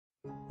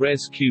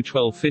Res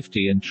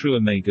Q1250 and True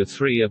Omega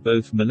 3 are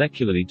both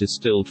molecularly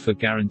distilled for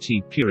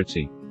guaranteed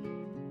purity.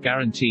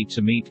 Guaranteed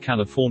to meet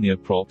California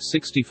Prop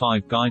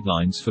 65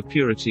 guidelines for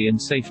purity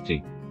and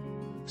safety.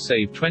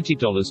 Save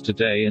 $20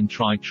 today and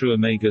try True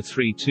Omega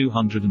 3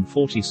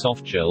 240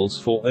 soft gels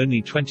for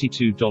only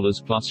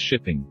 $22 plus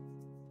shipping.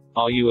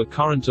 Are you a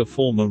current or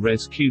former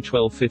Res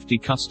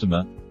Q1250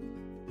 customer?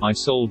 I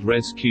sold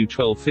Res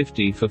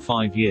Q1250 for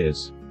 5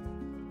 years.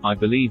 I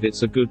believe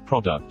it's a good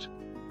product.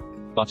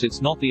 But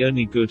it's not the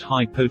only good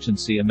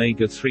high-potency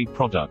omega-3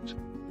 product.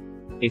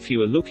 If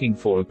you are looking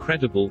for a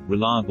credible,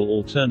 reliable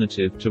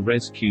alternative to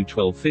Res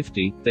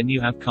Q1250, then you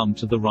have come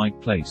to the right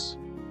place.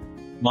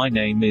 My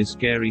name is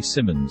Gary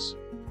Simmons.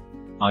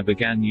 I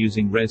began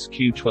using Res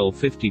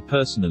Q1250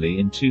 personally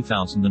in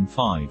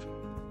 2005.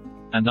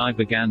 And I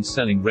began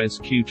selling Res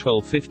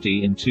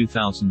Q1250 in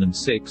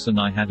 2006, and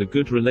I had a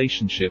good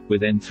relationship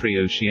with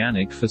N3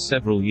 Oceanic for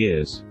several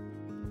years.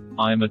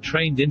 I am a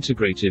trained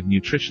integrative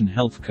nutrition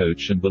health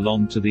coach and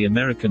belong to the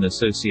American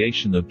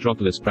Association of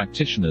Drugless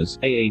Practitioners,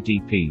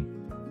 AADP.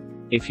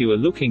 If you are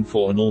looking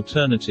for an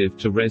alternative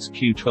to Res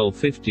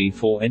Q1250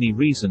 for any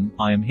reason,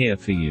 I am here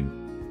for you.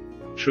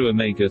 True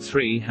Omega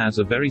 3 has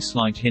a very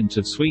slight hint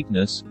of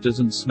sweetness,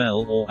 doesn't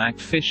smell or act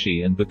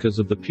fishy, and because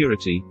of the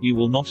purity, you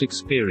will not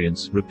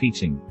experience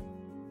repeating.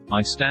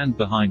 I stand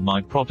behind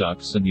my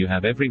products and you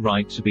have every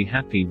right to be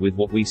happy with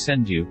what we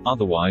send you,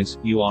 otherwise,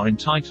 you are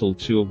entitled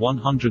to a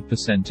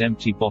 100%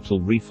 empty bottle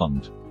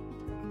refund.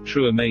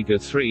 True Omega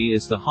 3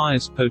 is the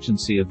highest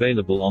potency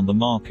available on the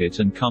market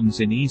and comes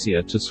in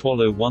easier to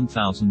swallow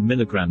 1000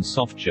 mg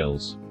soft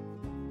gels.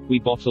 We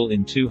bottle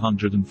in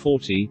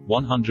 240,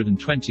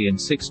 120 and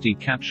 60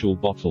 capsule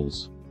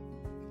bottles.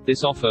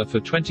 This offer for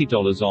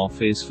 $20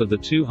 off is for the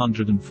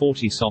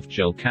 240 soft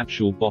gel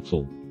capsule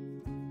bottle.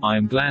 I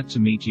am glad to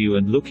meet you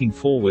and looking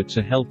forward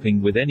to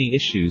helping with any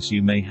issues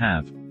you may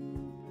have.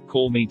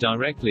 Call me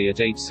directly at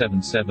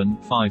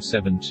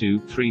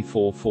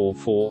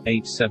 877-572-3444,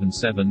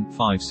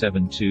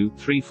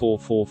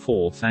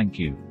 877-572-3444. Thank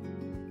you.